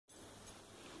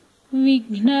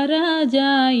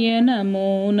विघ्नराजाय नमो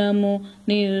नमो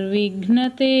निर्विघ्नतेजाय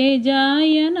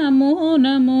नमो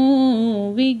नमो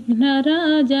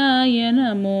विघ्नराजाय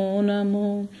नमो नमो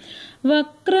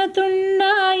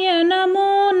वक्रतुण्डाय नमो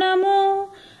नमो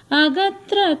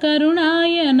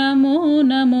अगत्रकरुणाय नमो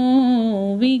नमो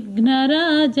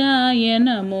विघ्नराजाय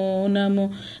नमो नमो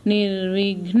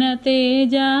निर्विघ्नतेजाय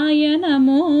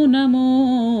नमो नमो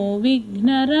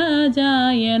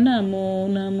विघ्नराजाय नमो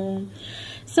नमो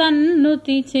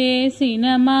సన్నుతి చేసిన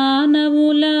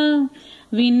మానవుల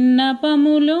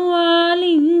విన్నపములు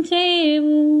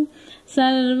ఆలించేవు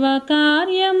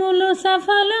సర్వకార్యములు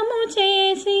సఫలము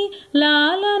చేసి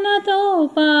లాలనతో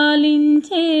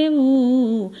పాలించేవు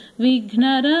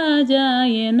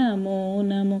విఘ్నరాజాయ నమో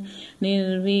నమో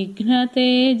నిర్విఘ్నతేజాయ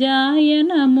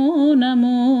నమో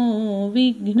నమో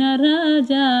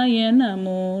విఘ్నరాజాయ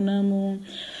నమో నమో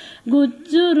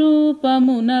గుజ్జు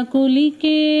రూపమున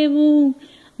కులికేవు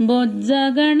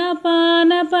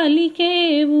బొజ్జగణపాన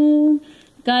పలికేవు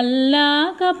కల్లా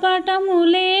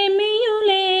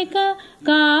కపటములేమియులేక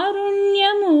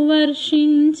కారుణ్యము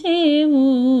వర్షించేవు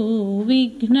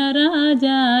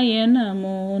విఘ్నరాజాయ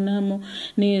నమో నమో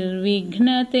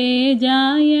నిర్విఘ్నతేజాయ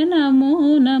నమో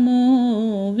నమో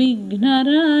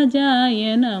విఘ్నరాజాయ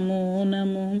నమో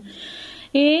నమో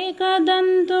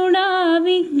ఏకదంతుడా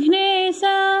విఘ్నేశ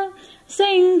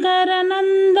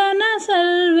శంకరనందన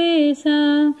సర్వేశ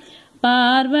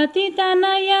పార్వతి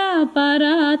తనయా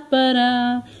పరాత్పరా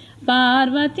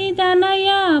పార్వతి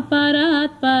తనయా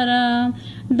పరాత్పరా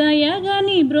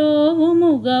దయగని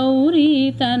బ్రోవుము గౌరీ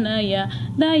తనయ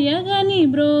దయగని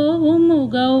బ్రోవుము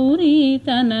గౌరీ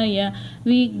తనయ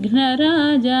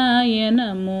విఘ్నరాజాయ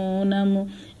నమో నమో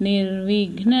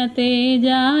నిర్విఘ్నతేజాయ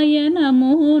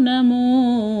నమో నమో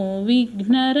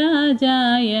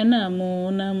విఘ్నరాజాయ నమో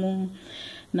నమో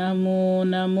నమో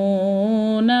నమో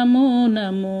నమో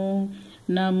నమో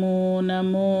నమో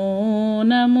నమో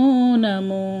నమో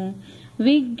నమో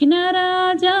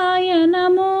విఘ్నరాజాయ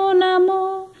నమో నమో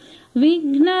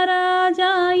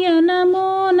విఘ్నరాజాయ నమో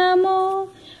నమో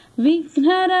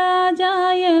విఘ్నరాజాయ